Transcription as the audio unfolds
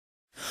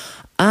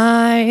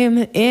I'm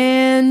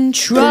in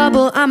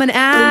trouble, I'm an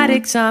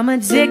addict, I'm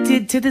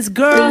addicted to this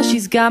girl.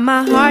 She's got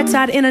my heart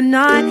tied in a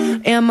knot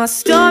and my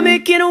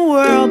stomach in a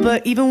whirl.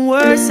 But even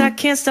worse, I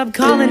can't stop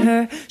calling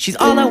her. She's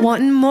all I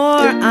want and more.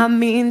 I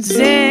mean,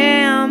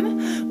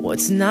 damn,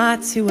 what's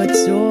not to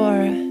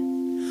adore?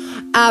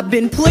 I've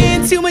been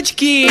playing too much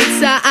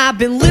guitar, I've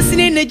been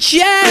listening to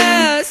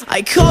jazz.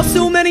 I call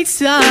so many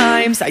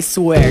times, I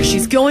swear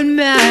she's going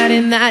mad.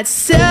 And that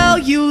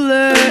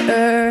cellular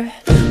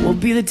will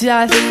be the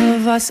death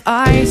of us,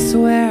 I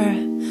swear,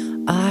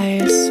 I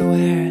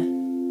swear.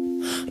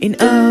 And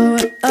oh,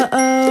 oh,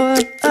 oh,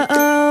 oh,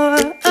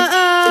 oh, oh,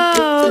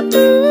 oh,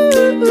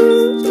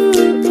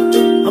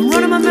 ooh. I'm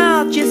running my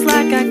mouth just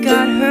like I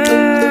got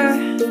her,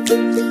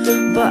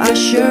 but I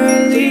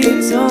surely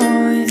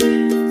don't.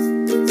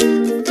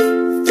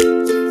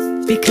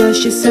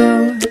 Because she's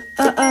so,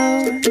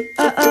 uh-oh,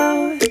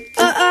 uh-oh,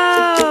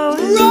 uh-oh,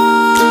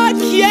 rock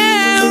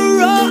and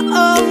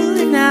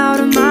rollin'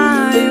 out of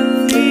my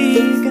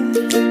league.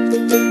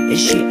 Is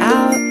she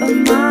out of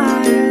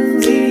my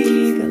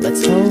league?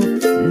 Let's hope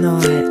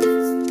not.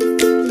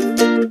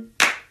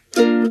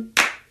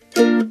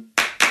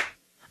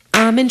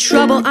 I'm in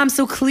trouble, I'm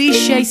so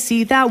cliche.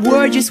 See, that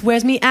word just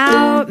wears me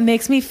out.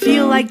 Makes me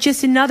feel like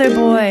just another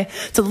boy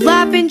to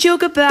laugh and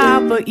joke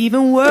about. But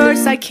even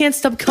worse, I can't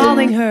stop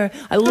calling her.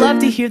 I love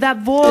to hear that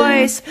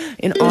voice.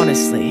 And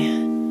honestly,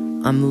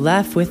 I'm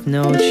left with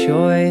no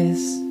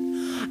choice.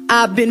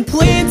 I've been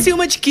playing too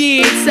much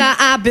guitar,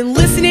 I've been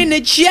listening to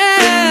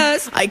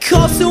jazz. I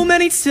call so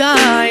many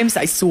times,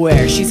 I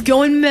swear she's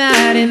going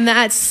mad. And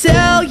that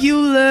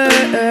cellular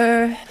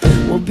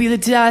will be the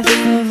death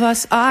of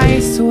us, I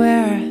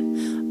swear,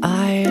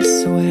 I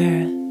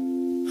swear.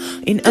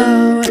 And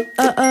oh,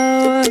 oh,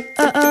 oh, oh,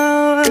 oh,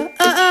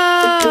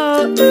 oh,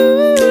 oh,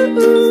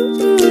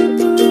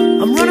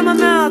 ooh. I'm running my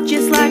mouth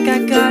just like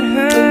I got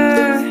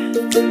her,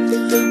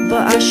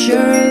 but I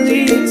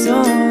surely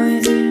don't.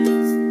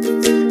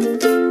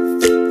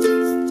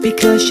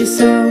 Because she's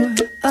so,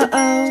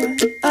 uh-oh,